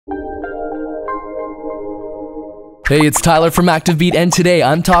Hey, it's Tyler from ActiveBeat, and today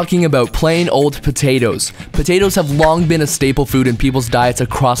I'm talking about plain old potatoes. Potatoes have long been a staple food in people's diets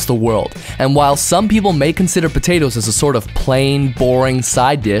across the world, and while some people may consider potatoes as a sort of plain, boring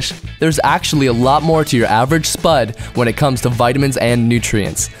side dish, there's actually a lot more to your average spud when it comes to vitamins and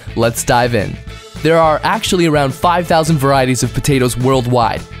nutrients. Let's dive in. There are actually around 5,000 varieties of potatoes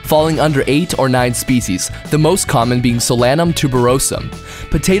worldwide, falling under 8 or 9 species, the most common being Solanum tuberosum.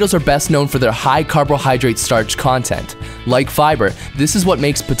 Potatoes are best known for their high carbohydrate starch content. Like fiber, this is what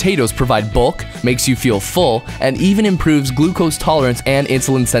makes potatoes provide bulk, makes you feel full, and even improves glucose tolerance and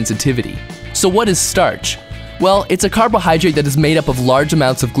insulin sensitivity. So what is starch? Well, it's a carbohydrate that is made up of large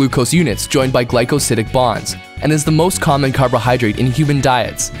amounts of glucose units joined by glycosidic bonds, and is the most common carbohydrate in human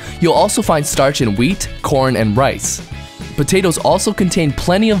diets. You'll also find starch in wheat, corn, and rice. Potatoes also contain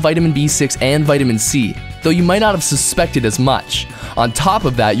plenty of vitamin B6 and vitamin C, though you might not have suspected as much. On top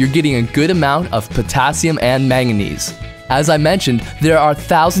of that, you're getting a good amount of potassium and manganese. As I mentioned, there are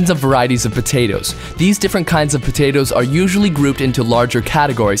thousands of varieties of potatoes. These different kinds of potatoes are usually grouped into larger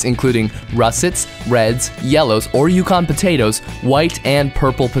categories, including russets, reds, yellows, or Yukon potatoes, white and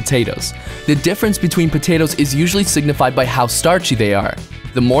purple potatoes. The difference between potatoes is usually signified by how starchy they are.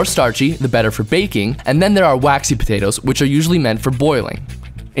 The more starchy, the better for baking, and then there are waxy potatoes, which are usually meant for boiling.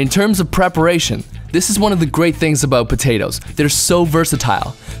 In terms of preparation, this is one of the great things about potatoes. They're so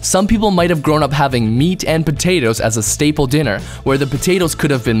versatile. Some people might have grown up having meat and potatoes as a staple dinner, where the potatoes could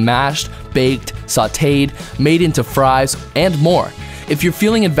have been mashed, baked, sautéed, made into fries, and more. If you're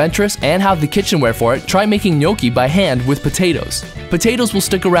feeling adventurous and have the kitchenware for it, try making gnocchi by hand with potatoes. Potatoes will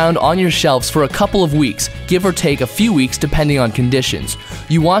stick around on your shelves for a couple of weeks, give or take a few weeks depending on conditions.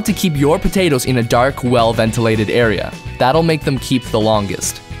 You want to keep your potatoes in a dark, well-ventilated area. That'll make them keep the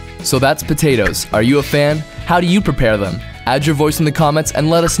longest. So that's potatoes. Are you a fan? How do you prepare them? Add your voice in the comments and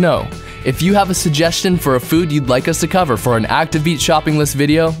let us know. If you have a suggestion for a food you'd like us to cover for an ActiveBeat shopping list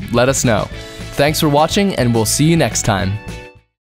video, let us know. Thanks for watching, and we'll see you next time.